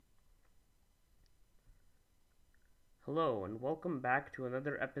Hello, and welcome back to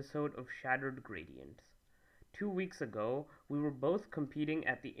another episode of Shattered Gradients. 2 weeks ago, we were both competing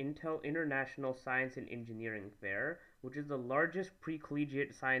at the Intel International Science and Engineering Fair, which is the largest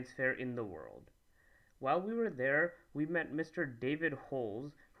pre-collegiate science fair in the world. While we were there, we met Mr. David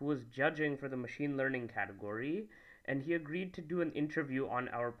Holes, who was judging for the machine learning category, and he agreed to do an interview on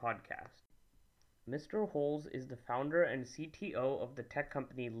our podcast. Mr. Holes is the founder and CTO of the tech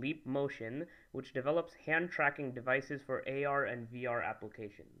company Leap Motion, which develops hand tracking devices for AR and VR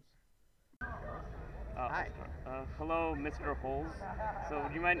applications. Hi. Hello, Mr. Holes. So,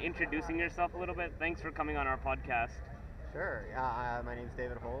 would you mind introducing yourself a little bit? Thanks for coming on our podcast. Sure. My name's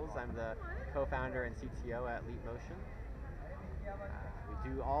David Holes. I'm the co-founder and CTO at Leap Motion. We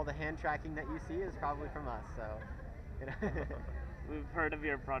do all the hand tracking that you see is probably from us. So, you know. We've heard of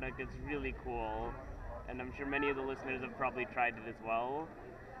your product, it's really cool, and I'm sure many of the listeners have probably tried it as well.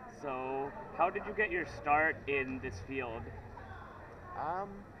 So, how did you get your start in this field? um,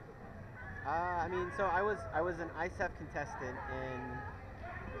 so I was an ICEF contestant in,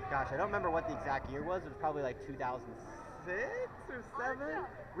 gosh, I don't remember what the exact year was. It was probably like 2006 or 7.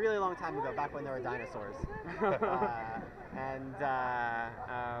 Really long time ago, back when there were dinosaurs. and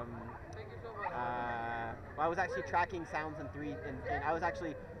well, I was actually tracking sounds in I was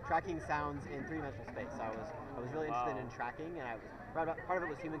actually tracking sounds in three-dimensional space. So I was really interested in tracking, and part of it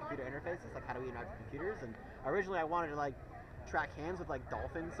was human-computer interfaces, like how do we interact with computers. And originally I wanted to like track hands with like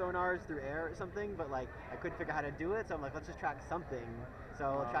dolphin sonars through air or something, but like I couldn't figure out how to do it. So I'm like, let's just track something. So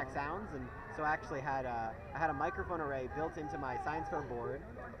I'll track sounds, and so I actually had a microphone array built into my science fair board,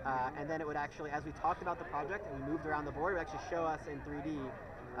 and then it would actually, as we talked about the project and we moved around the board, it would actually show us in 3D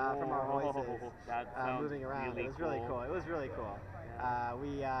from our voices moving around. Really It was really cool. cool. It was really cool. I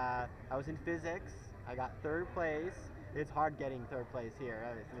was in physics. I got third place. It's hard getting third place here.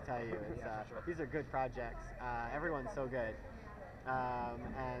 Let me tell you, these are good projects. Everyone's so good,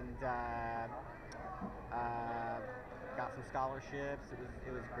 and got some scholarships.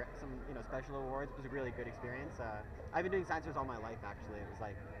 It was great. Some special awards. It was a really good experience. I've been doing science fairs all my life. Actually, it was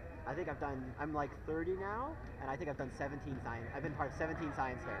like I'm like 30 now, and I think I've done 17 science. I've been part of 17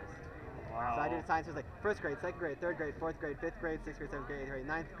 science fairs. Wow. So I did science fairs like first grade, second grade, third grade, fourth grade, fifth grade, sixth grade, seventh grade, eighth grade,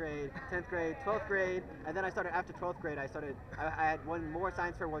 ninth grade, 10th grade, 12th grade, and then I started after 12th grade. I had one more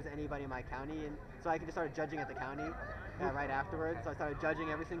science fair was anybody in my county, and so I could just start judging at the county right afterwards. So I started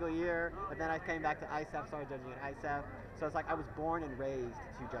judging every single year, and then I came back to ICEF, started judging at ICEF. So it's like I was born and raised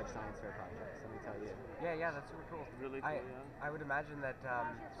to judge science fair projects. Let me tell you. Yeah, that's super cool. Really cool, yeah. I would imagine that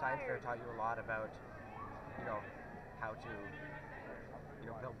science fair taught you a lot about, how to,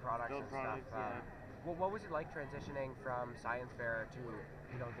 build products Build and products, stuff. yeah. Well, what was it like transitioning from science fair to,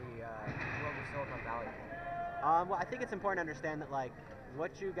 the world of Silicon Valley? Well, I think it's important to understand that like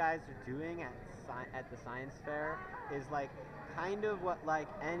what you guys are doing at the science fair is like kind of what like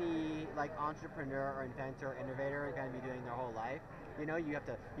any like entrepreneur or inventor or innovator is going to be doing their whole life. You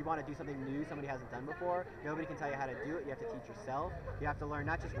want to do something new somebody hasn't done before. Nobody can tell you how to do it. You have to teach yourself. You have to learn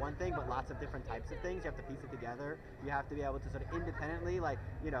not just one thing, but lots of different types of things. You have to piece it together. You have to be able to sort of independently,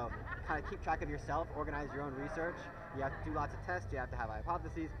 kind of keep track of yourself, organize your own research. You have to do lots of tests. You have to have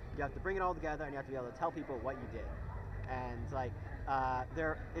hypotheses. You have to bring it all together, and you have to be able to tell people what you did. And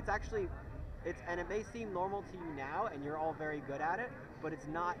and it may seem normal to you now, and you're all very good at it, but it's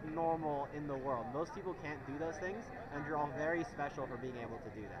not normal in the world. Most people can't do those things, and you're all very special for being able to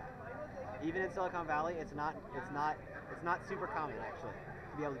do that. Even in Silicon Valley, it's not super common actually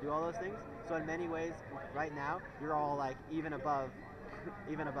to be able to do all those things. So in many ways, right now, you're all like even above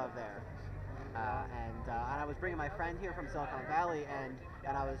there. And I was bringing my friend here from Silicon Valley, and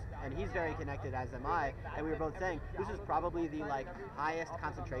he's very connected, as am I, and we were both saying this is probably the like highest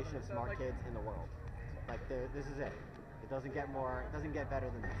concentration of smart kids in the world. Like this is it. It doesn't get better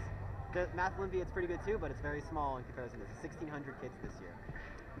than this. The Math Olympiad's pretty good too, but it's very small in comparison. There's 1,600 kids this year,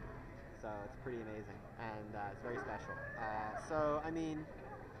 so it's pretty amazing, and it's very special.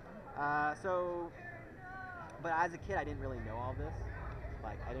 But as a kid, I didn't really know all this.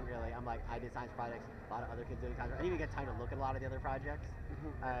 Like I did science projects, a lot of other kids doing science. I didn't even get time to look at a lot of the other projects.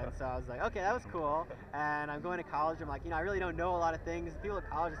 And so I was like, okay, that was cool. And I'm going to college. I'm like, I really don't know a lot of things. People at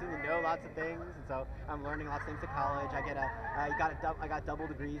college seem to know lots of things, and so I'm learning lots of things at college. I got double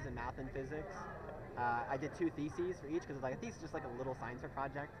degrees in math and physics. I did 2 theses for each because like a thesis is just like a little science fair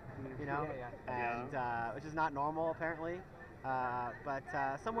project, Yeah. and which is not normal apparently. But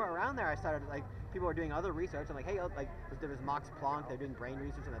somewhere around there, I started like people were doing other research. I'm like, hey, like there was Max Planck. They're doing brain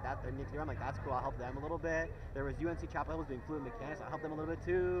research and that. They're nuclear. I'm like, that's cool. I'll help them a little bit. There was UNC Chapel Hill was doing fluid mechanics. I'll help them a little bit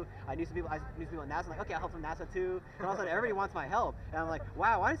too. I knew some people. at NASA. I'm like, okay, I'll help from NASA too. And all of a sudden, everybody wants my help. And I'm like,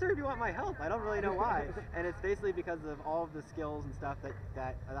 wow, why does everybody want my help? I don't really know why. And it's basically because of all of the skills and stuff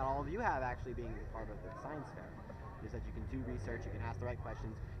that all of you have actually being part of the science fair. Is that you can do research, you can ask the right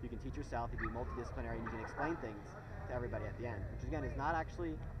questions, you can teach yourself, you can be multidisciplinary, and you can explain things to everybody at the end, which again is not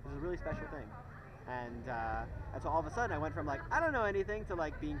actually, this is a really special thing. And so all of a sudden I went from like, I don't know anything to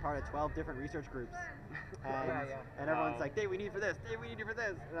like being part of 12 different research groups. And everyone's like, Dave, we need you for this, Dave, we need you for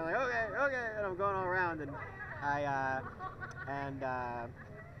this. And I'm like, okay, and I'm going all around. And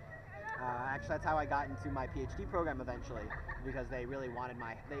actually that's how I got into my PhD program eventually, because they really wanted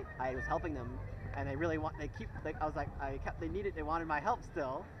I was helping them, and they really they wanted my help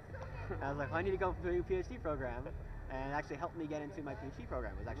still. And I was like, well, I need to go to a new PhD program. And it actually helped me get into my PhD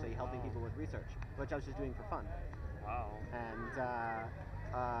program. It was actually helping people with research, which I was just doing for fun. Wow. And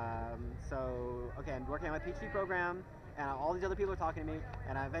okay, I'm working on my PhD program, and all these other people are talking to me,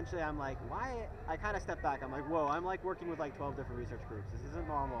 and eventually I'm like, why? I kind of step back. I'm like, whoa, I'm like working with like 12 different research groups. This isn't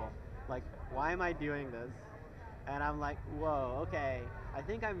normal. Like, why am I doing this? And I'm like, whoa, okay. I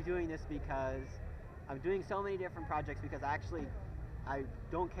think I'm doing this because I'm doing so many different projects because I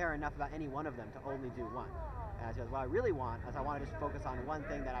don't care enough about any one of them to only do one. And I said, what I really want is I want to just focus on one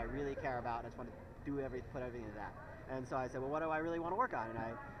thing that I really care about. And I just want to put everything into that. And so I said, well, what do I really want to work on?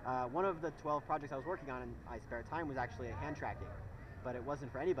 And one of the 12 projects I was working on in my spare time was actually a hand tracking, but it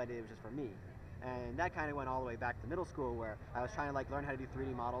wasn't for anybody. It was just for me. And that kind of went all the way back to middle school, where I was trying to like learn how to do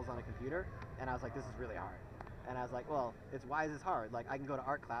 3D models on a computer, and I was like, this is really hard. And I was like, well, why is this hard? Like, I can go to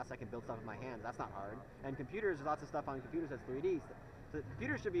art class, I can build stuff with my hands. That's not hard. And computers, there's lots of stuff on computers that's 3D. So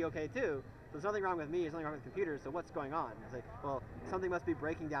computers should be okay too. There's nothing wrong with me, there's nothing wrong with computers, so what's going on? It's like, well, something must be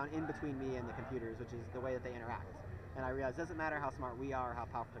breaking down in between me and the computers, which is the way that they interact. And I realized it doesn't matter how smart we are or how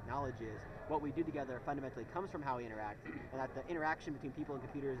powerful technology is, what we do together fundamentally comes from how we interact, and that the interaction between people and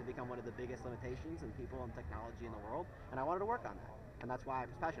computers has become one of the biggest limitations in people and technology in the world, and I wanted to work on that. And that's why I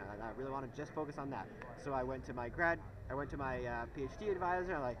was passionate. I really want to just focus on that. So I went to my PhD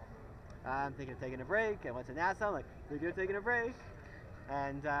advisor, I'm like, I'm thinking of taking a break. I went to NASA, I'm like, thinking of taking a break.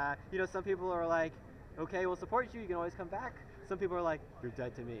 And, some people are like, okay, we'll support you can always come back. Some people are like, you're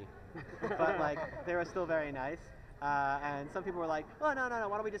dead to me. But, like, they were still very nice. And some people were like, oh, no,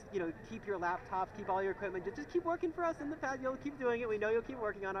 why don't we just, keep your laptops, keep all your equipment, just keep working for us in the past. You'll keep doing it. We know you'll keep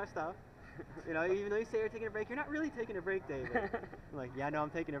working on our stuff. Even though you say you're taking a break, you're not really taking a break, David. I'm like, yeah, no, I'm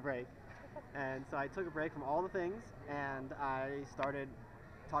taking a break. And so I took a break from all the things, and I started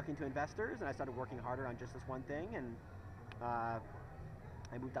talking to investors, and I started working harder on just this one thing, and I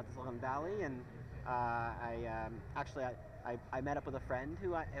moved out to Silicon Valley, and I met up with a friend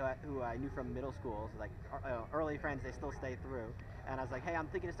who I knew from middle school, so like early friends, they still stay through. And I was like, hey, I'm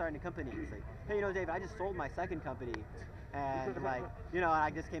thinking of starting a company. He's like, hey, David, I just sold my second company, and and I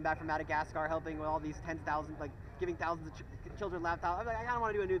just came back from Madagascar helping with all these giving thousands of children laptops. I'm like, I don't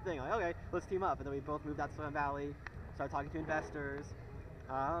want to do a new thing. I'm like, okay, let's team up. And then we both moved out to Silicon Valley, started talking to investors,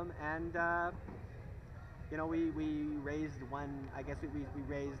 we raised we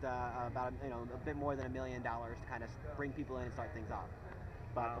raised about a bit more than $1 million to kind of bring people in and start things off.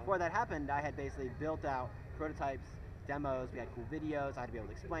 But before that happened, I had basically built out prototypes, demos, we had cool videos, I had to be able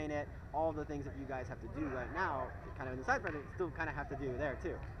to explain it, all of the things that you guys have to do right now, kind of in the side project, still kind of have to do there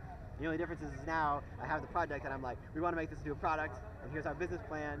too. The only difference is now I have the project and I'm like, we want to make this into a product, and here's our business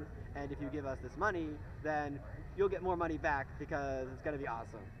plan, and if you give us this money, then you'll get more money back because it's going to be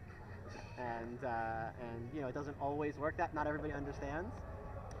awesome. And it doesn't always work that. Not everybody understands.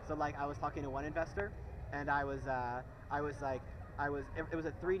 So like I was talking to one investor, and it was a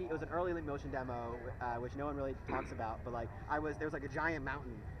 3D, it was an early motion demo, which no one really talks about, but there was like a giant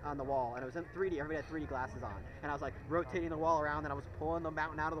mountain on the wall, and it was in 3D, everybody had 3D glasses on, and I was like rotating the wall around, and I was pulling the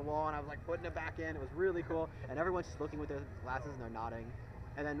mountain out of the wall, and I was like putting it back in. It was really cool, and everyone's just looking with their glasses and they're nodding.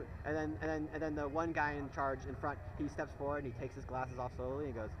 And then the one guy in charge in front, he steps forward and he takes his glasses off slowly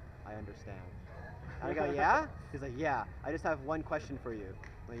and goes, I understand. And I go, yeah? He's like, yeah, I just have one question for you.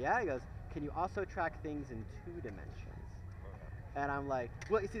 I'm like, yeah? He goes, can you also track things in 2 dimensions? And I'm like,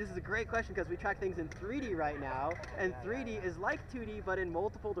 well, you see, this is a great question because we track things in 3D right now, and 3D is like 2D but in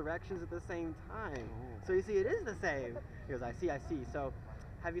multiple directions at the same time. So you see, it is the same. He goes, I see. So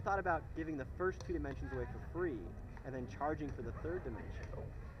have you thought about giving the first 2 dimensions away for free and then charging for the 3rd dimension?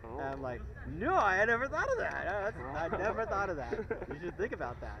 Oh. And I'm like, no, I had never thought of that. I never thought of that. You should think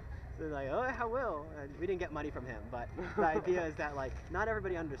about that. They're like, oh, I will. And we didn't get money from him, but the idea is that like not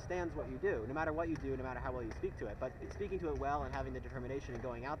everybody understands what you do, no matter what you do, no matter how well you speak to it. But speaking to it well and having the determination and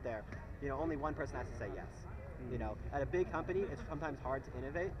going out there, only one person has to say yes. At a big company, it's sometimes hard to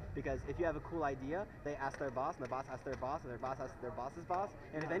innovate because if you have a cool idea, they ask their boss, and the boss asks their boss, and their boss asks their boss's boss,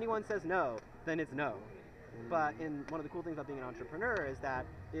 and if anyone says no, then it's no. But one of the cool things about being an entrepreneur is that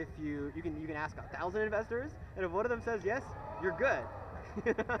if you can ask 1,000 investors, and if one of them says yes, you're good.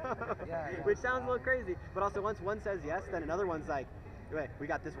 Which sounds a little crazy, but also once one says yes, then another one's like, wait, we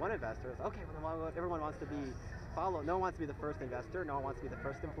got this one investor. It's okay, well, everyone wants to be followed. No one wants to be the first investor. No one wants to be the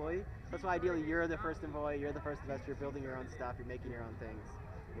first employee. That's why ideally you're the first employee, you're the first investor, you're building your own stuff, you're making your own things,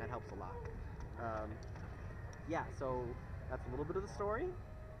 and that helps a lot. So that's a little bit of the story.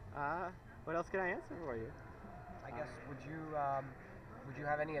 What else can I answer for you? I guess would you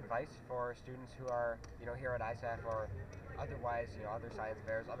have any advice for students who are here at ISAF or otherwise other science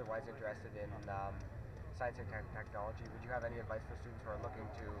fairs, otherwise interested in science and technology? Would you have any advice for students who are looking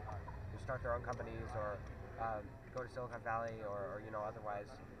to start their own companies or go to Silicon Valley or otherwise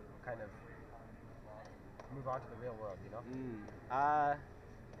kind of move on to the real world?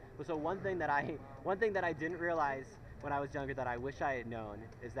 So one thing that I didn't realize when I was younger that I wish I had known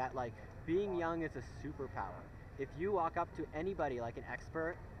is that like being young is a superpower. If you walk up to anybody, like an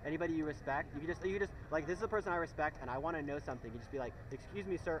expert, anybody you respect, you just like, this is a person I respect and I want to know something. You just be like, excuse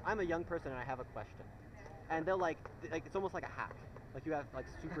me, sir, I'm a young person and I have a question. And they'll like it's almost like a hack. Like you have like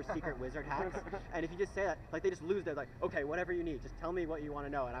super secret wizard hacks, and if you just say that, like they just lose their like, okay, whatever you need, just tell me what you want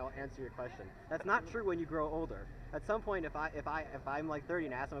to know, and I will answer your question. That's not true when you grow older. At some point, if I'm like 30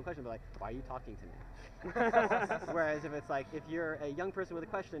 and I ask them a question, they're like, why are you talking to me? Whereas if it's like, if you're a young person with a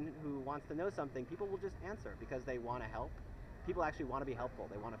question who wants to know something, people will just answer because they want to help. People actually want to be helpful.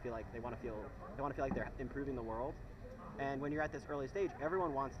 They want to feel like they're improving the world. And when you're at this early stage,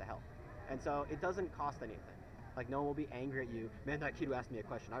 everyone wants to help, and so it doesn't cost anything. Like no one will be angry at you. Man, that kid who asked me a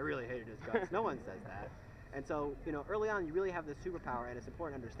question, I really hated his guts. No one says that. And so, early on, you really have this superpower, and it's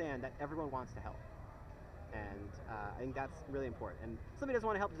important to understand that everyone wants to help. And I think that's really important. And if somebody doesn't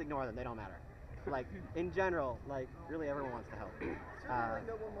want to help, just ignore them. They don't matter. Like, in general, like, really everyone wants to help. Certainly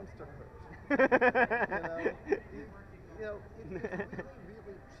no one wants to hurt. It's really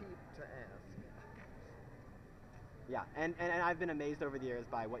cheap to ask. Yeah, and I've been amazed over the years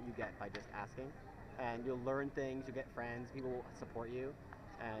by what you get by just asking. And you'll learn things, you'll get friends, people will support you.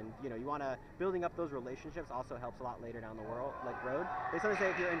 And you want to, building up those relationships also helps a lot later down the road. They sometimes say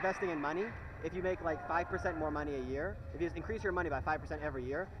if you're investing in money, if you make like 5% more money a year, if you just increase your money by 5% every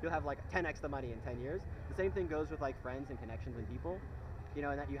year, you'll have like 10x the money in 10 years. The same thing goes with like friends and connections and people.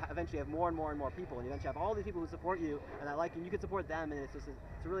 And that you eventually have more and more and more people, and you eventually have all these people who support you and that like you, and you can support them, and it's a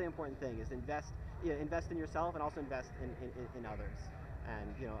really important thing is to invest in yourself and also invest in others.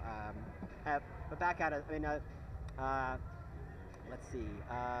 And but back at it, I mean, let's see. You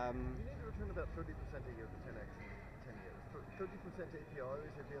need to return about 30% a year for 10x in 10 years. 30% APR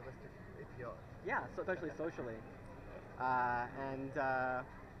is a realistic APR. Yeah, so especially socially.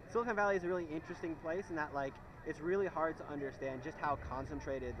 Silicon Valley is a really interesting place in that like it's really hard to understand just how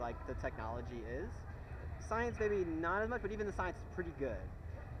concentrated like the technology is. Science maybe not as much, but even the science is pretty good.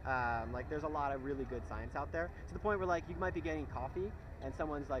 Like there's a lot of really good science out there to the point where like you might be getting coffee and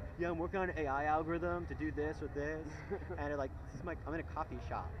someone's like, yeah, I'm working on an AI algorithm to do this or this, and they're like, I'm in a coffee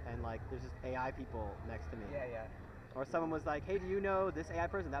shop and like there's just AI people next to me. Yeah. Or someone was like, hey, do you know this AI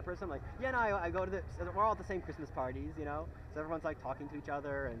person, that person? I'm like, yeah, no, I go to we're all at the same Christmas parties, so everyone's like talking to each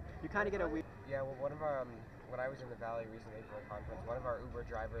other, and you kind of get a weird. Yeah, well, one of our when I was in the Valley recently for a conference, one of our Uber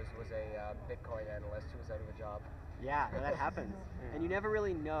drivers was a Bitcoin analyst who was out of a job. Yeah, that happens, and you never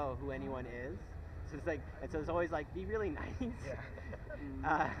really know who anyone is. So it's like, and so it's always like, be really nice. Yeah.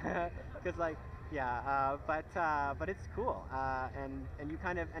 Because but it's cool, and you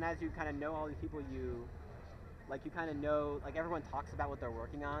kind of, and as you kind of know all these people, you kind of know, like everyone talks about what they're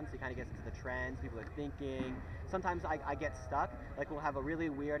working on, so you kind of get into the trends, people are thinking. Sometimes I get stuck, like we'll have a really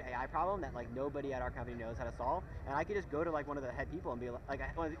weird AI problem that like nobody at our company knows how to solve, and I could just go to like one of the head people and be like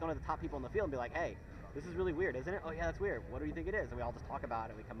one of the top people in the field and be like, hey, this is really weird, isn't it? Oh yeah, that's weird. What do you think it is? And we all just talk about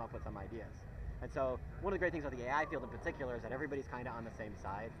it and we come up with some ideas. And so one of the great things about the AI field in particular is that everybody's kind of on the same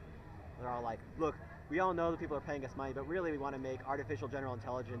side. They're all like, look, we all know that people are paying us money, but really we want to make artificial general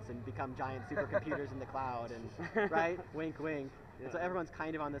intelligence and become giant supercomputers in the cloud, and right? Wink, wink. And so everyone's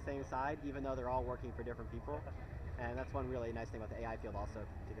kind of on the same side, even though they're all working for different people. And that's one really nice thing about the AI field also,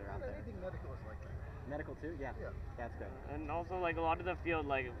 particularly out there. Anything medical is like that. Medical too? Yeah. Yeah. That's good. And also, like, a lot of the field,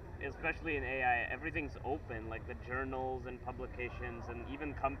 like, especially in AI, everything's open. Like, the journals and publications and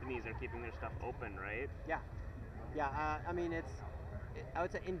even companies are keeping their stuff open, right? Yeah. Yeah, I mean, I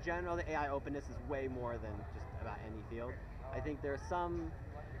would say in general the AI openness is way more than just about any field. I think there's some,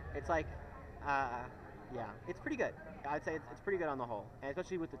 it's like, yeah, it's pretty good. I'd say it's pretty good on the whole, and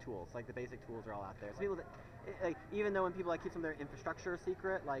especially with the tools. Like the basic tools are all out there. So people, like even though when people like keep some of their infrastructure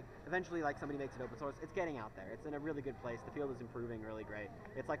secret, like eventually like somebody makes it open source, it's getting out there. It's in a really good place. The field is improving really great.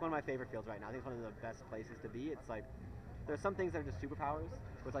 It's like one of my favorite fields right now. I think it's one of the best places to be. It's like there's some things that are just superpowers,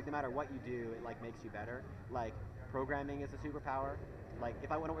 where it's like no matter what you do, it like makes you better. Like programming is a superpower. Like if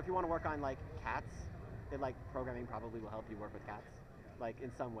you want to work on like cats, then like programming probably will help you work with cats, like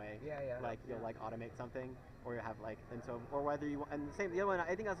in some way. Yeah. Like you'll like automate something, or you have like and so or whether you and the same the other one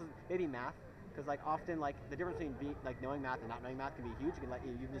I think that's maybe math, because like often like the difference between like knowing math and not knowing math can be huge.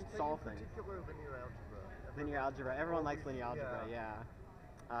 You can just solve things. Particular linear algebra. Linear algebra. Everyone likes linear algebra. Yeah.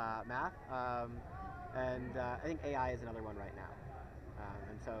 Math. And I think AI is another one right now.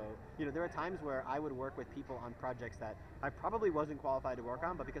 And so, there are times where I would work with people on projects that I probably wasn't qualified to work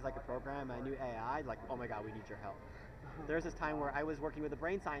on, but because I could program and I knew AI, like, oh my God, we need your help. There's this time where I was working with a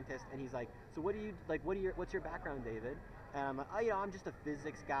brain scientist, and he's like, so what's your background, David? And I'm like, I'm just a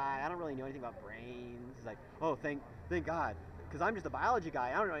physics guy. I don't really know anything about brains. He's like, oh, thank God, because I'm just a biology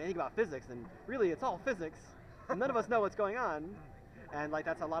guy. I don't know anything about physics, and really, it's all physics. And none of us know what's going on. And like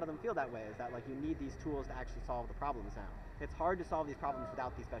that's a lot of them feel that way, is that like you need these tools to actually solve the problems now. It's hard to solve these problems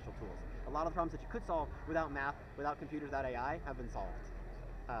without these special tools. A lot of the problems that you could solve without math, without computers, without AI have been solved.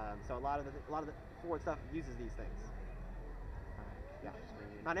 So a lot of the forward stuff uses these things. Yeah,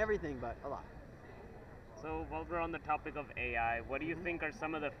 not everything, but a lot. So while we're on the topic of AI, what do you think are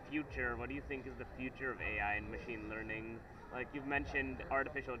some of the future? What do you think is the future of AI and machine learning? Like you've mentioned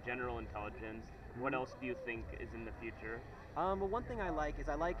artificial general intelligence. What else do you think is in the future? Well, one thing I like,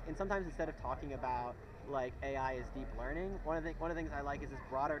 and sometimes instead of talking about like AI is deep learning, one of the things I like is this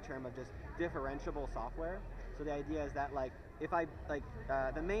broader term of just differentiable software. So the idea is that like if I like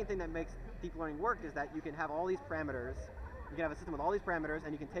the main thing that makes deep learning work is that you can have all these parameters. You can have a system with all these parameters,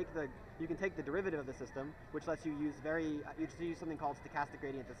 and you can take the derivative of the system, which lets you use something called stochastic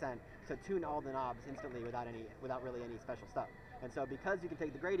gradient descent to tune all the knobs instantly without really any special stuff. And so because you can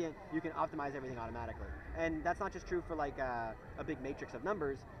take the gradient, you can optimize everything automatically. And that's not just true for like a big matrix of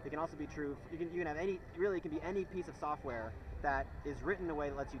numbers. It can also be true. You can have it can be any piece of software that is written in a way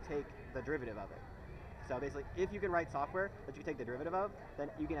that lets you take the derivative of it. So basically, if you can write software that you can take the derivative of, then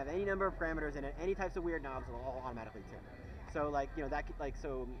you can have any number of parameters in it, any types of weird knobs will all automatically tune. So like a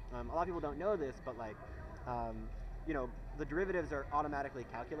lot of people don't know this, but like the derivatives are automatically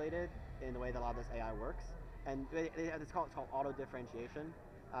calculated in the way that a lot of this AI works, and it's called auto differentiation.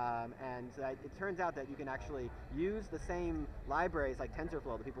 And so it turns out that you can actually use the same libraries like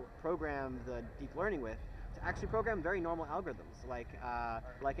TensorFlow that people program the deep learning with to actually program very normal algorithms like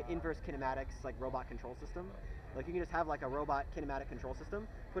an inverse kinematics like robot control system. Like you can just have like a robot kinematic control system,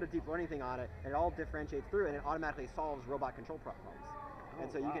 put a deep learning thing on it, and it all differentiates through, and it automatically solves robot control problems.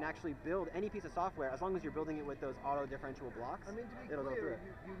 And so you can actually build any piece of software as long as you're building it with those auto differentiable blocks. I mean, to be it'll go through clear,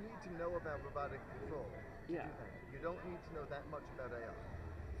 it. you need to know about robotic control. Yeah. You don't need to know that much about AI.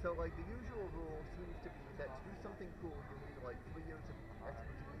 So like the usual rule seems to be that to do something cool, you need like 3 years of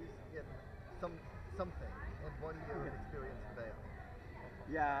expertise in something and 1 year of experience with AI.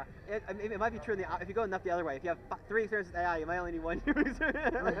 Yeah, it might be true if you go enough the other way. If you have 3 experiences with AI, you might only need 1 year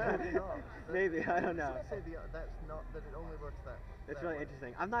experience. Maybe, I don't know. Say that's not that it only works that. It's really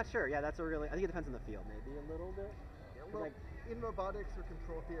interesting. I'm not sure. Yeah, I think it depends on the field, maybe a little bit. Yeah, well, in robotics or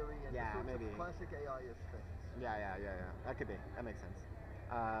control theory and Yeah, the sorts maybe. of classic AI-ish things. Yeah. That could be. That makes sense.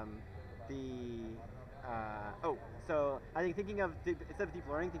 So I think instead of deep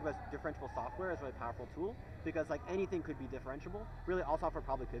learning, think about differentiable software as a really powerful tool, because like anything could be differentiable. Really, all software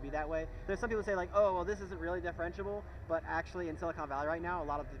probably could be that way. There's some people say like, oh, well, this isn't really differentiable, but actually in Silicon Valley right now, a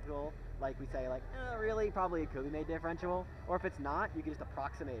lot of people like we say like, really, probably it could be made differentiable, or if it's not, you can just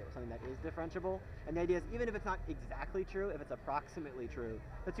approximate it with something that is differentiable. And the idea is, even if it's not exactly true, if it's approximately true,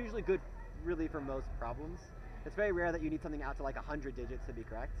 that's usually good, really, for most problems. It's very rare that you need something out to like 100 digits to be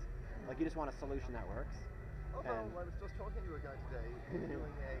correct. Like you just want a solution that works. Although I was just talking to a guy today who's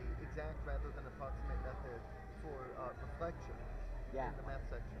doing a exact rather than approximate method for reflection in the math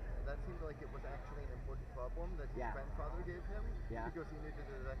section. And that seemed like it was actually an important problem that his grandfather gave him because he needed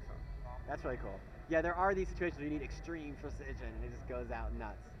it at Exxon. That's really cool. Yeah, there are these situations where you need extreme precision and it just goes out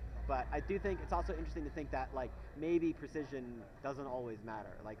nuts. But I do think it's also interesting to think that like maybe precision doesn't always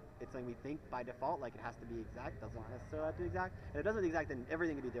matter. Like it's something we think by default, like it has to be exact, doesn't necessarily have to be exact. And if it doesn't be exact, then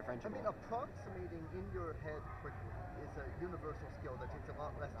everything can be differentiable. I mean, approximating in your head quickly is is a universal skill that takes a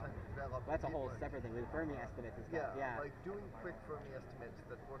lot less time to develop. That's a whole separate thing with Fermi estimates and stuff. Yeah, like doing quick Fermi estimates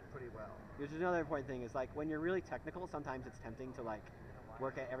that work pretty well. Which is another important thing is like when you're really technical, sometimes it's tempting to like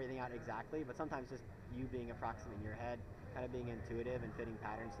work everything out exactly, but sometimes just you being approximate in your head, kind of being intuitive and fitting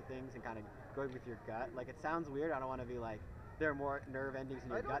patterns to things and kind of going with your gut. Like it sounds weird. I don't want to be like there are more nerve endings in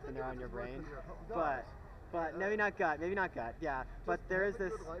your gut than there are in your brain, but maybe not gut. Yeah, but there is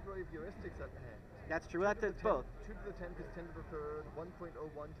this. Good library of heuristics at hand. That's true. That's both. 2 to the 10th is 10 to the third. 1.01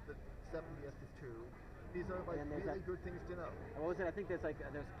 to the 70th is 2. These are like really good things to know. What was it? I think there's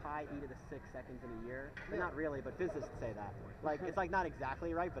pi e to the 6 seconds in a year. Yeah. Not really, but physicists say that. Like it's like not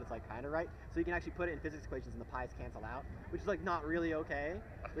exactly right, but it's like kind of right. So you can actually put it in physics equations and the pi's cancel out, which is like not really okay.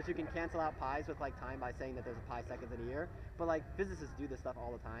 But you can cancel out pi's with like time by saying that there's a pi seconds in a year. But like physicists do this stuff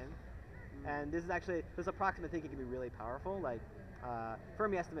all the time. And this approximate thinking can be really powerful. Like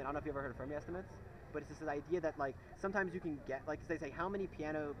Fermi estimate. I don't know if you've ever heard of Fermi estimates, but it's just this idea that like sometimes you can get like they say how many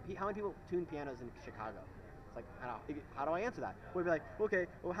people tune pianos in Chicago. It's like how do I answer that? We'd be like, okay,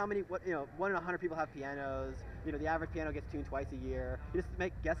 well how many 1 in 100 people have pianos. The average piano gets tuned twice a year. You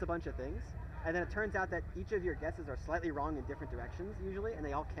just guess a bunch of things, and then it turns out that each of your guesses are slightly wrong in different directions usually, and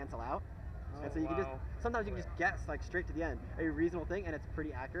they all cancel out. And so you can sometimes you can just guess like straight to the end a reasonable thing, and it's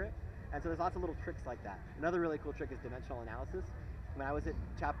pretty accurate. And so there's lots of little tricks like that. Another really cool trick is dimensional analysis. When I was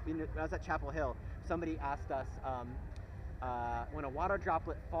at Chapel Hill, somebody asked us when a water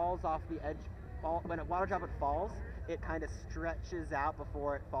droplet falls off the edge. When a water droplet falls, it kind of stretches out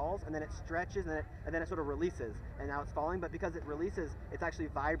before it falls, and then it stretches, and then it sort of releases, and now it's falling. But because it releases, it's actually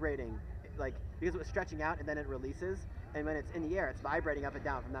vibrating, like because it was stretching out, and then it releases. And when it's in the air, it's vibrating up and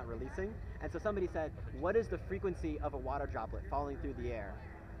down from that releasing. And so somebody said, "What is the frequency of a water droplet falling through the air?"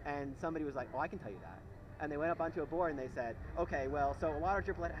 And somebody was like, "Oh, I can tell you that." And they went up onto a board and they said, "Okay, well, so a water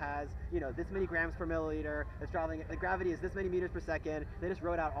droplet has, this many grams per milliliter. It's traveling. The gravity is this many meters per second." They just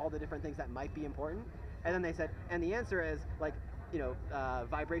wrote out all the different things that might be important, and then they said, and the answer is like,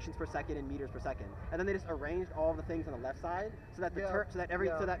 vibrations per second in meters per second. And then they just arranged all the things on the left side so that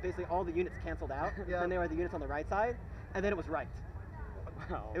so that basically all the units canceled out. Yeah. And they were the units on the right side, and then it was right.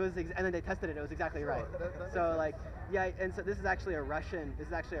 Wow. It was, and then they tested it. It was exactly right. So like. Yeah, and so this is actually a Russian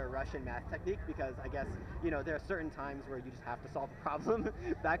math technique because I guess there are certain times where you just have to solve a problem.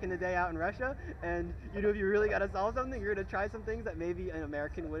 Back in the day out in Russia, and if you really got to solve something, you're gonna try some things that maybe an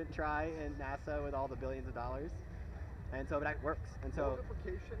American wouldn't try in NASA with all the billions of dollars. And so that works. And so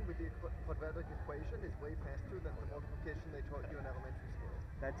multiplication with the quadratic equation is way faster than the multiplication they taught you in elementary school.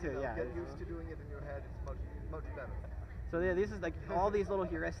 That too, yeah. Get used to doing it in your head. It's much better. So yeah, this is like all these little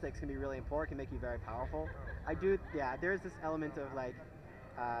heuristics can be really important, can make you very powerful. There's this element of like,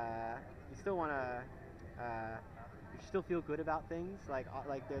 you still want to, you still feel good about things. Like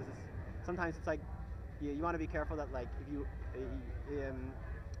there's this, sometimes it's like, you want to be careful that like if you,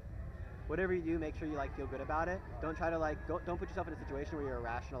 whatever you do, make sure you like feel good about it. Don't try to don't put yourself in a situation where you're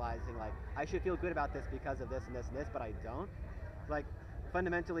rationalizing like, I should feel good about this because of this and this and this, but I don't. Like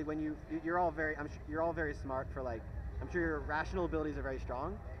fundamentally, when you're all very smart for like. I'm sure your rational abilities are very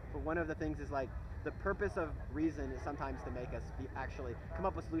strong, but one of the things is like the purpose of reason is sometimes to make us actually come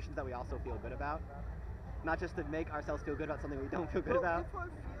up with solutions that we also feel good about, not just to make ourselves feel good about something we don't feel good about. If our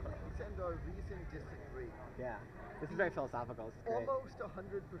feelings and our reason disagree, this is very philosophical. This is great. Almost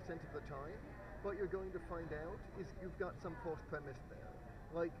 100% of the time, what you're going to find out is you've got some false premise there.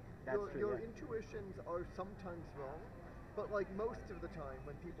 Like your intuitions are sometimes wrong, but like most of the time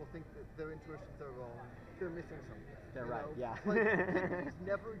when people think that their intuitions are wrong, they're missing something. They're right, yeah. Like hippies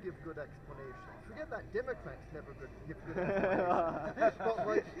never give good explanations. Forget that, Democrats never give good explanations. But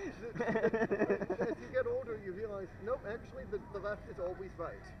like, as you get older, you realize, nope, actually the left is always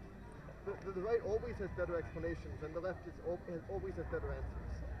right. The right always has better explanations, and the left always has better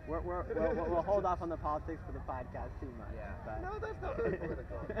answers. We'll hold off on the politics for the podcast too much. Yeah. But. No, that's not very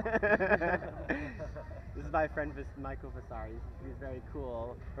political. This is my friend Michael Vasari. He's very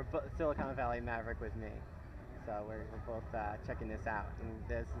cool. We're Silicon Valley Maverick with me. So we're both checking this out. And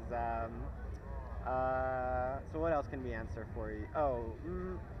this is, so what else can we answer for you?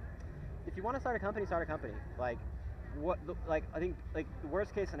 If you want to start a company, start a company. Like, I think, like, the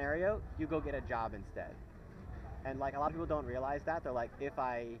worst case scenario, you go get a job instead. And, like, a lot of people don't realize that. They're like, if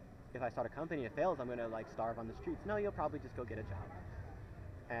I start a company and it fails, I'm going to, like, starve on the streets. No, you'll probably just go get a job.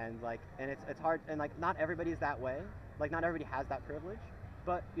 And, like, and it's hard, and, like, not everybody's that way. Like, not everybody has that privilege.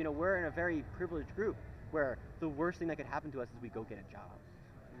 But, we're in a very privileged group where the worst thing that could happen to us is we go get a job.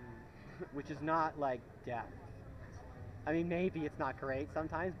 Which is not, like, death. I mean, maybe it's not great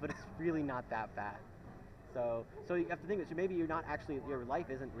sometimes, but it's really not that bad. So you have to think that maybe you're not actually, your life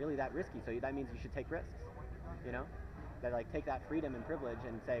isn't really that risky, so that means you should take risks, that like take that freedom and privilege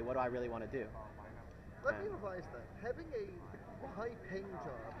and say, what do I really want to do? Let me revise that. Having a high-paying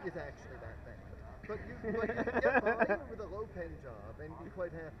job is actually that bad. But you can get by with a low-paying job and be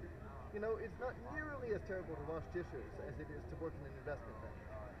quite happy. You know, it's not nearly as terrible to wash dishes as it is to work in an investment bank.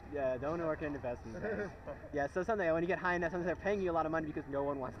 Yeah, don't work in an investment bank. Yeah, so something when you get high enough, sometimes they're paying you a lot of money because no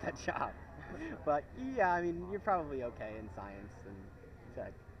one wants that job. But yeah, I mean, you're probably okay in science and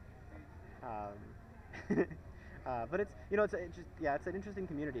tech. But it's it's an interesting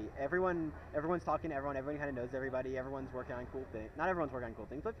community. Everyone's talking to everyone. Everyone kind of knows everybody. Everyone's working on cool things. Not everyone's working on cool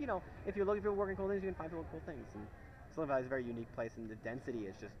things, but you know, if you're looking for working cool things, you can find people with cool things. And Silicon Valley is a very unique place, and the density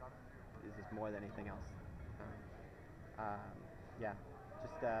is just more than anything else. Yeah,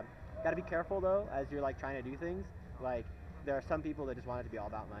 just gotta be careful though as you're like trying to do things. Like there are some people that just want it to be all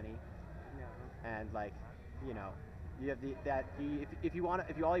about money, and like you know, you have if you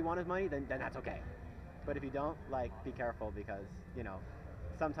all you want is money, then that's okay. But if you don't, like, be careful because, you know,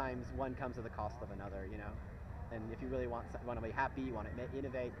 sometimes one comes at the cost of another, you know. And if you really want to be happy, you want to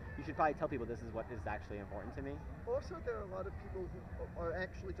innovate, you should probably tell people this is what is actually important to me. Also, there are a lot of people who are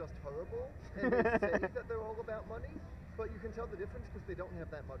actually just horrible, and they say that they're all about money, but you can tell the difference because they don't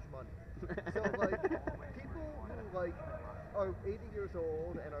have that much money. So, like, people who, like, are 80 years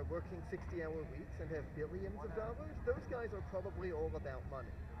old and are working 60-hour weeks and have billions of dollars, those guys are probably all about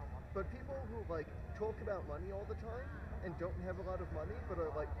money. But people who, like, talk about money all the time and don't have a lot of money but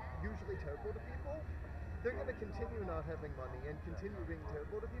are, like, usually terrible to people, they're going to continue not having money and continue being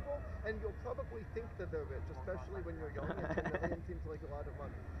terrible to people, and you'll probably think that they're rich, especially when you're young and 10 million seems like a lot of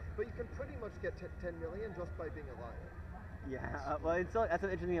money. But you can pretty much get 10 million just by being a liar. Yeah, well, that's an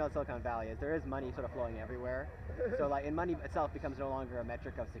interesting thing about Silicon Valley is there is money sort of flowing everywhere. So, like, and money itself becomes no longer a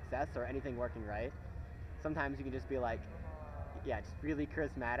metric of success or anything working right. Sometimes you can just be like, yeah, just really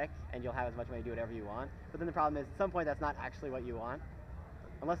charismatic, and you'll have as much money to do whatever you want. But then the problem is, at some point, that's not actually what you want.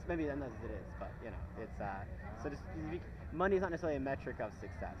 Unless it is, but, you know, it's, so just, money is not necessarily a metric of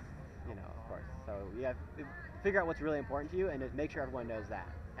success, you know, of course. So you have to figure out what's really important to you, and just make sure everyone knows that,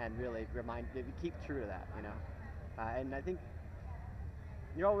 and really keep true to that, you know. And I think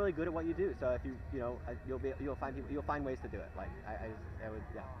you're all really good at what you do, so if you'll find ways to do it. Like, I would,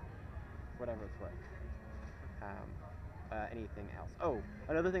 yeah, whatever it's worth. Anything else? Oh,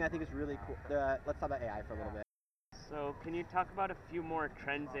 another thing I think is really cool. Let's talk about AI for a little bit. So, can you talk about a few more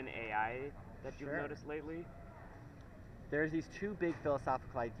trends in AI that you've noticed lately? There's these two big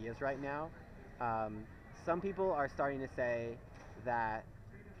philosophical ideas right now. Some people are starting to say that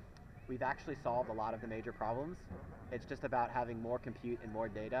we've actually solved a lot of the major problems. It's just about having more compute and more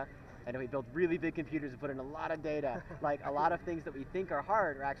data. And if we build really big computers and put in a lot of data, like a lot of things that we think are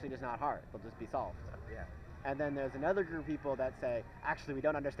hard are actually just not hard. They'll just be solved. Yeah. And then there's another group of people that say, actually, we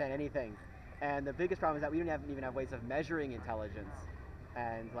don't understand anything. And the biggest problem is that we don't even have ways of measuring intelligence.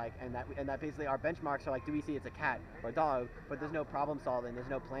 And that basically our benchmarks are like, do we see it's a cat or a dog? But there's no problem solving, there's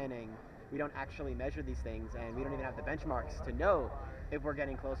no planning. We don't actually measure these things, and we don't even have the benchmarks to know if we're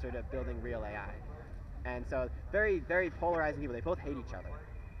getting closer to building real AI. And so very, very polarizing people. They both hate each other.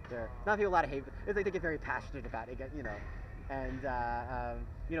 They're not people a lot of hate, but they get very passionate about it, you know. And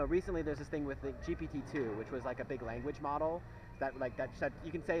recently there's this thing with the GPT-2, which was like a big language model that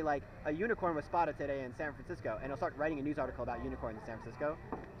you can say like a unicorn was spotted today in San Francisco, and it'll start writing a news article about unicorns in San Francisco.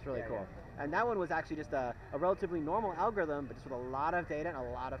 It's really cool. Yeah. And that one was actually just a relatively normal algorithm, but just with a lot of data and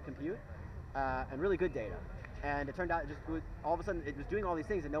a lot of compute, and really good data. And it turned out all of a sudden it was doing all these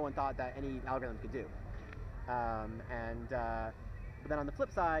things that no one thought that any algorithm could do. But then on the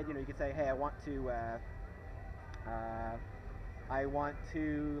flip side, you could say, hey, I want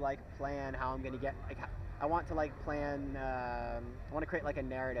to like plan how I'm going to get, like, I want to create like a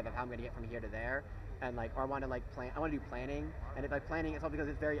narrative of how I'm going to get from here to there, and I want to do planning, and if planning, it's all because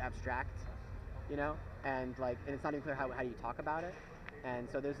it's very abstract, and it's not even clear how you talk about it. And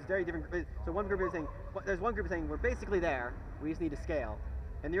so there's this very different, so one group is saying, we're basically there, we just need to scale.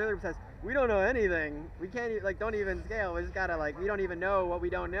 And the other group says, we don't know anything. We can't don't even scale. We just gotta we don't even know what we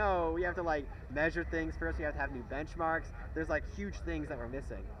don't know. We have to measure things first. We have to have new benchmarks. There's huge things that we're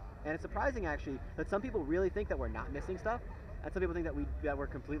missing. And it's surprising actually that some people really think that we're not missing stuff, and some people think that we're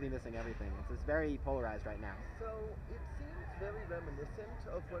completely missing everything. It's very polarized right now. So it seems very reminiscent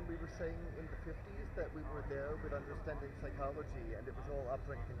of when we were saying in the 50s that we were there with understanding psychology and it was all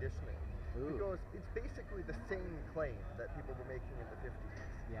operant conditioning. Ooh. Because it's basically the same claim that people were making in the 50s.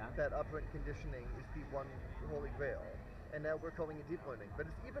 Yeah. That operant conditioning is the one holy grail. And now we're calling it deep learning. But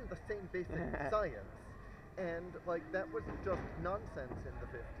it's even the same basic science. And that was just nonsense in the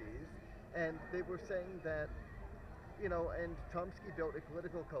 50s. And they were saying that and Chomsky built a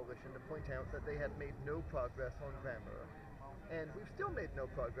political coalition to point out that they had made no progress on grammar, and we've still made no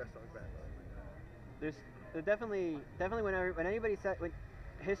progress on grammar. There's definitely when anybody says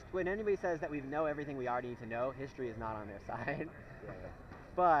when anybody says that we know everything we already need to know, history is not on their side. Yeah.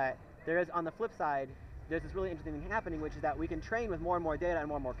 But there is, on the flip side, there's this really interesting thing happening, which is that we can train with more and more data and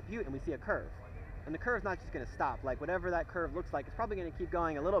more compute, and we see a curve. And the curve's not just going to stop. Like, whatever that curve looks like, it's probably going to keep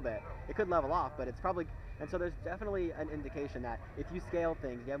going a little bit. It could level off, but it's probably... And so there's definitely an indication that if you scale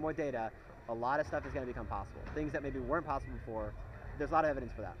things, you have more data, a lot of stuff is going to become possible. Things that maybe weren't possible before, there's a lot of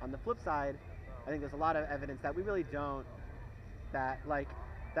evidence for that. On the flip side, I think there's a lot of evidence that we really don't...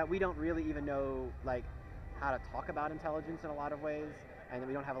 That we don't really even know, like, how to talk about intelligence in a lot of ways, and that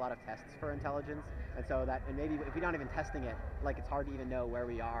we don't have a lot of tests for intelligence. And so that, and maybe if we aren't even testing it, like, it's hard to even know where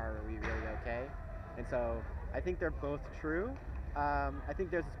we are, are we really okay? And so I think they're both true. I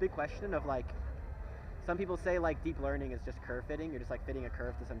think there's this big question of, like, some people say, like, deep learning is just curve fitting. You're just, like, fitting a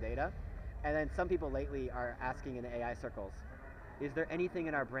curve to some data. And then some people lately are asking in the AI circles, is there anything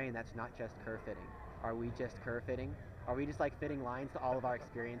in our brain that's not just curve fitting? Are we just curve fitting? Are we just, like, fitting lines to all of our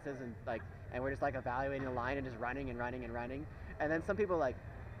experiences and we're just, like, evaluating a line and just running and running and running? And then some people are like,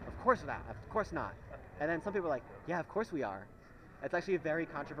 of course not. And then some people are like, yeah, of course we are. It's actually a very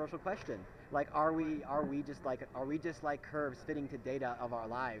controversial question. Like, are we just like curves fitting to data of our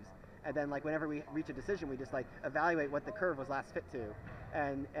lives? And then, like, whenever we reach a decision, we just, like, evaluate what the curve was last fit to.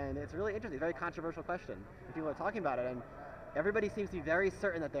 And it's really interesting, very controversial question. And people are talking about it, and everybody seems to be very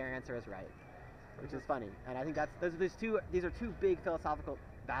certain that their answer is right, which is funny. And I think these are two big philosophical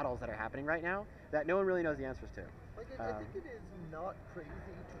battles that are happening right now that no one really knows the answers to. I think it is not crazy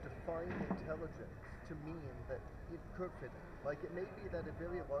to define intelligence to mean that it's curve fitting. Like, it may be that a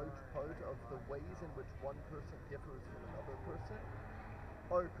very large part of the ways in which one person differs from another person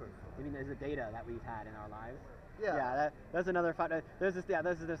are curve fitting. You mean there's the data that we've had in our lives? Yeah. Yeah, that's another fun. There's this. Yeah,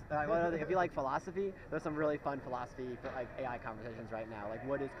 this is this. If you like philosophy, there's some really fun philosophy for, like, AI conversations right now. Like,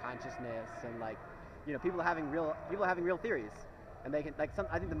 what is consciousness, and, like, people are having real theories, and they can, like,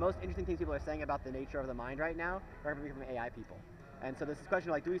 I think the most interesting things people are saying about the nature of the mind right now are coming from AI people. And so this is a question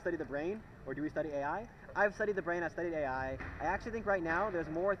of, like, do we study the brain or do we study AI? I've studied the brain, I've studied AI. I actually think right now there's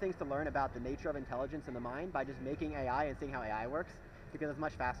more things to learn about the nature of intelligence in the mind by just making AI and seeing how AI works, because it's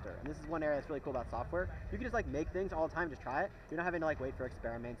much faster. And this is one area that's really cool about software. You can just, like, make things all the time, just try it. You're not having to, like, wait for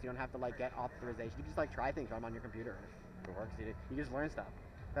experiments. You don't have to, like, get authorization. You can just, like, try things, run them on your computer, and if it works, you just learn stuff.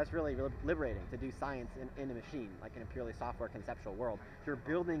 That's really liberating, to do science in a machine, like in a purely software conceptual world. You're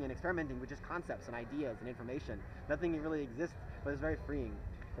building and experimenting with just concepts and ideas and information. Nothing really exists, but it's very freeing.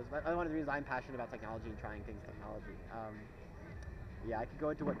 That's one of the reasons I'm passionate about technology and trying things technology. Yeah, I could go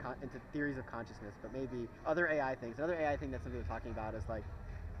into into theories of consciousness, but maybe other AI things. Another AI thing that some people are talking about is, like,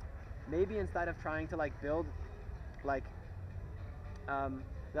 maybe instead of trying to, like, build, like,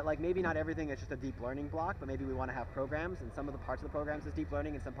 that, like, maybe not everything is just a deep learning block, but maybe we want to have programs, and some of the parts of the programs is deep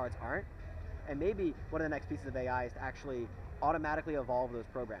learning and some parts aren't. And maybe one of the next pieces of AI is to actually automatically evolve those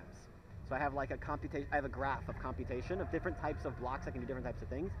programs. So I have, like, I have a graph of computation of different types of blocks that can do different types of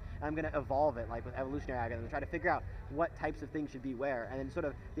things, and I'm going to evolve it, like, with evolutionary algorithms, and try to figure out what types of things should be where. And then sort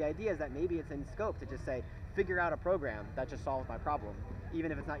of the idea is that maybe it's in scope to just say, figure out a program that just solves my problem,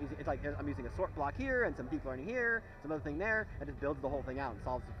 even if it's not using, it's like I'm using a sort block here and some deep learning here, some other thing there, and just builds the whole thing out and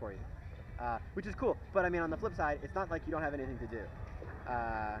solves it for you, which is cool. But I mean, on the flip side, it's not like you don't have anything to do.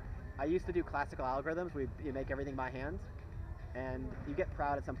 I used to do classical algorithms where you make everything by hand, and you get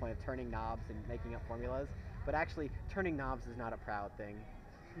proud at some point of turning knobs and making up formulas, but actually turning knobs is not a proud thing.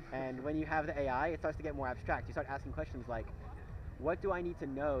 And when you have the AI, it starts to get more abstract. You start asking questions like, what do I need to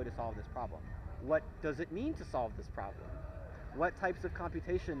know to solve this problem? What does it mean to solve this problem? What types of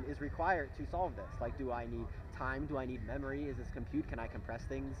computation is required to solve this? Like, do I need time? Do I need memory? Is this compute? Can I compress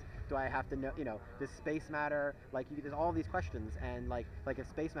things? Do I have to know, does space matter? Like, there's all these questions, and like if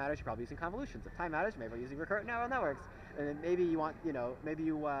space matters, you're probably using convolutions. If time matters, maybe you're using recurrent neural networks. And then maybe you want, maybe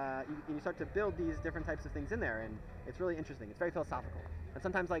you start to build these different types of things in there, and it's really interesting. It's very philosophical. And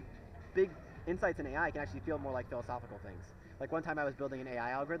sometimes, like, big insights in AI can actually feel more like philosophical things. Like, one time I was building an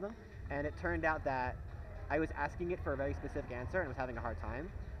AI algorithm, and it turned out that I was asking it for a very specific answer and was having a hard time.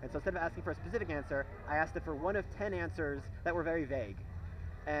 And so instead of asking for a specific answer, I asked it for one of 10 answers that were very vague.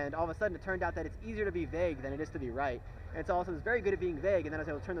 And all of a sudden it turned out that it's easier to be vague than it is to be right. And so also it's very good at being vague, and then I was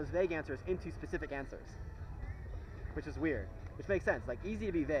able to turn those vague answers into specific answers, which is weird, which makes sense. Like, easy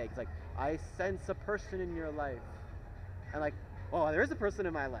to be vague. It's like, I sense a person in your life. And like, oh, there is a person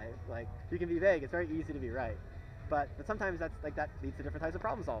in my life. Like, you can be vague. It's very easy to be right. But sometimes that leads to different types of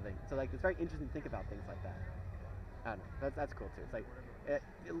problem solving. So, like, it's very interesting to think about things like that. I don't know. That's cool too. It's like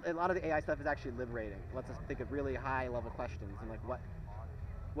a lot of the AI stuff is actually liberating. It lets us think of really high level questions and like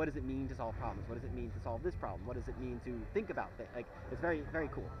what does it mean to solve problems? What does it mean to solve this problem? What does it mean to think about things? Like it's very very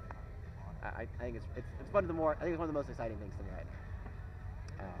cool. I think it's one of the more I think it's one of the most exciting things to me right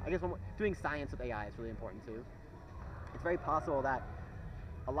now. I guess doing science with AI is really important too. It's very possible that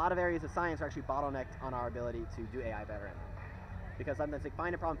a lot of areas of science are actually bottlenecked on our ability to do AI better in. Because sometimes like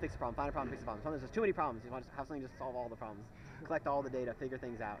find a problem, fix a problem, find a problem, fix a problem. Sometimes there's too many problems. You want to have something to solve all the problems, collect all the data, figure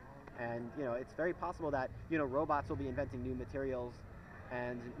things out. And it's very possible that robots will be inventing new materials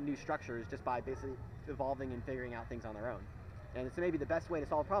and new structures just by basically evolving and figuring out things on their own. And it's maybe the best way to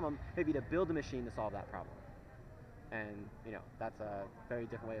solve a problem, maybe to build a machine to solve that problem. And that's a very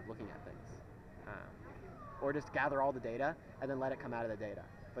different way of looking at things. Or just gather all the data and then let it come out of the data.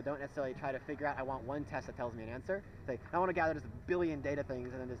 But don't necessarily try to figure out, I want one test that tells me an answer. Say, I want to gather just a billion data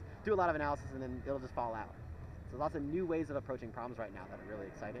things and then just do a lot of analysis and then it'll just fall out. So lots of new ways of approaching problems right now that are really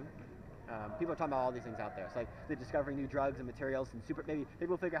exciting. People are talking about all these things out there. It's like they're discovering new drugs and materials and maybe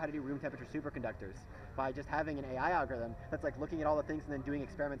we'll figure out how to do room temperature superconductors by just having an AI algorithm that's like looking at all the things and then doing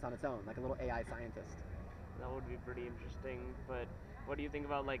experiments on its own, like a little AI scientist. That would be pretty interesting, but what do you think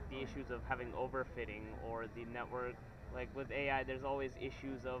about like the issues of having overfitting or the network? Like with AI, there's always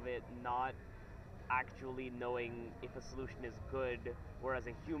issues of it not actually knowing if a solution is good, whereas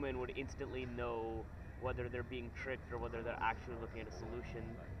a human would instantly know whether they're being tricked or whether they're actually looking at a solution.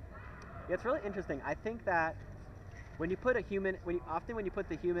 Yeah, it's really interesting. I think that when you put the human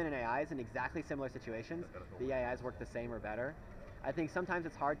and AIs in exactly similar situations, the AIs work the same or better. I think sometimes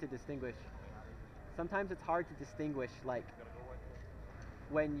it's hard to distinguish. Like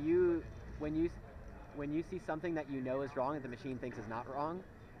when you see something that you know is wrong and the machine thinks is not wrong.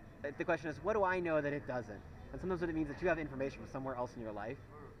 The question is, what do I know that it doesn't? And sometimes what it means is that you have information from somewhere else in your life.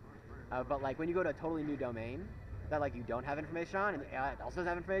 But like when you go to a totally new domain that like you don't have information on and the AI also doesn't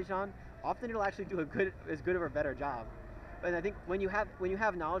have information on, often it'll actually do as good or a better job. But I think when you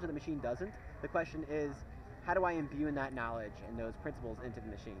have knowledge that the machine doesn't, the question is, how do I imbue in that knowledge and those principles into the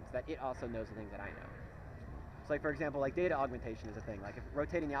machine so that it also knows the things that I know? So like for example, like data augmentation is a thing. Like if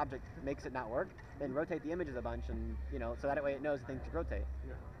rotating the object makes it not work, then rotate the images a bunch and so that way it knows the things to rotate.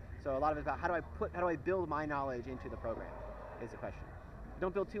 Yeah. So a lot of it's about how do I build my knowledge into the program is the question.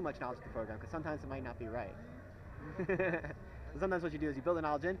 Don't build too much knowledge into the program because sometimes it might not be right. Sometimes what you do is you build the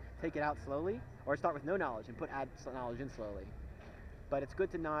knowledge in, take it out slowly, or start with no knowledge and add knowledge in slowly. But it's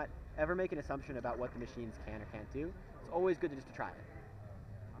good to not ever make an assumption about what the machines can or can't do. It's always good just to try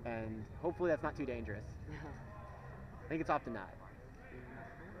it. And hopefully that's not too dangerous. I think it's often not.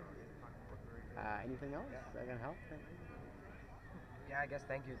 Anything else that can help? Yeah, I guess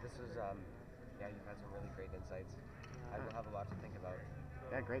thank you. This was, you've had some really great insights. I will have a lot to think about.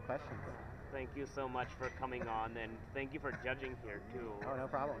 Yeah, great questions. Thank you so much for coming on, and thank you for judging here too. Oh, no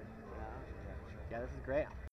problem. Yeah. Yeah, this is great.